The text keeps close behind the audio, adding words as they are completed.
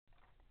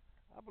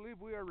I believe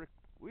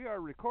we are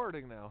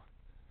recording now.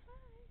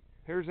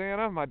 Here's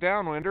Anna, my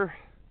downwinder.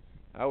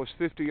 I was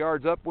 50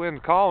 yards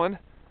upwind calling.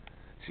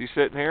 She's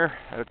sitting here.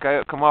 Had a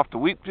coyote come off the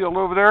wheat field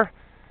over there.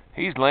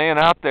 He's laying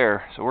out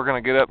there, so we're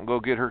gonna get up and go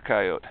get her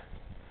coyote.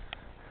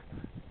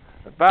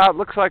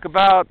 Looks like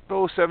about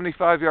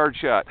 75-yard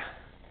shot.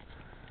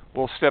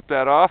 We'll step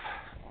that off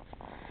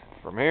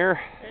from here.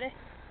 Ready?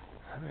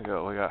 There we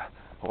go. We got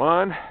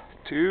 1,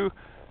 2,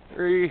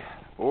 3,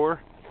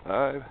 4,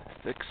 5,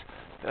 6,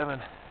 7,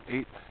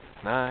 8,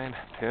 9,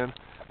 10,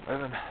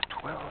 11,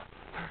 12,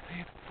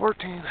 13,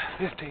 14,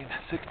 15,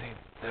 16,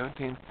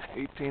 17,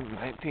 18,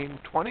 19,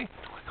 20,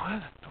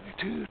 21,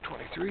 22,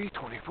 23,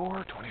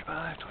 24,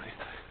 25,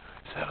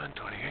 27,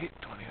 28,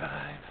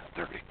 29,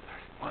 30,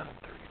 31,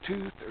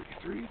 32,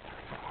 33, 34,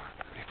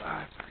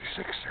 35,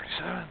 36,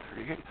 37,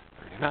 38,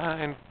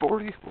 39,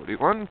 40,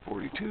 41,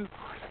 42, 43,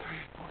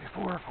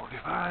 44,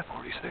 45,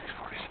 46,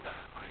 47,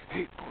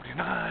 48,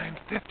 49,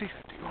 50,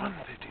 51,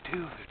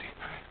 52,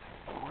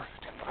 54,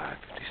 55,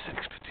 56,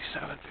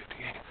 57,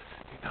 58,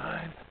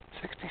 59,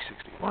 60,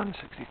 61,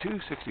 62,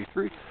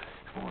 63,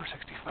 64,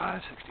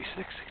 65,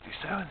 66,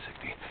 67,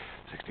 60,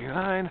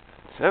 69,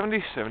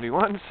 70,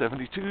 71,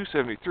 72,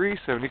 73,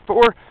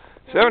 74,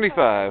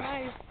 75.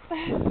 Nice.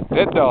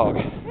 Dead dog.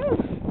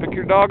 Pick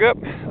your dog up.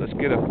 Let's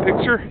get a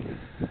picture.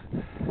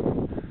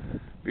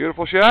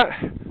 Beautiful shot.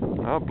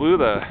 Oh,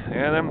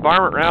 them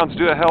varmint rounds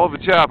do a hell of a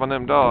job on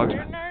them dogs.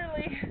 They're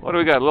gnarly. What do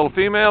we got? A little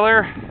female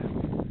there?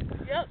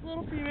 Yep,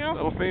 little female.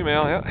 Little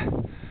female, yeah.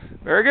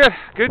 Very good.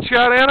 Good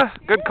shot, Anna.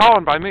 Good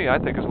calling by me, I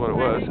think is what it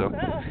was. So,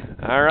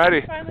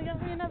 alrighty. Finally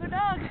got me another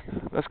dog.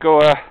 Let's go.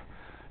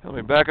 Let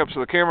me back up so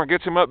the camera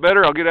gets him up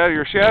better. I'll get out of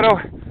your shadow.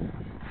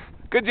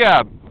 Good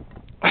job.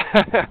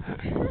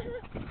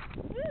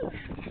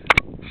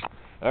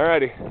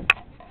 Alrighty.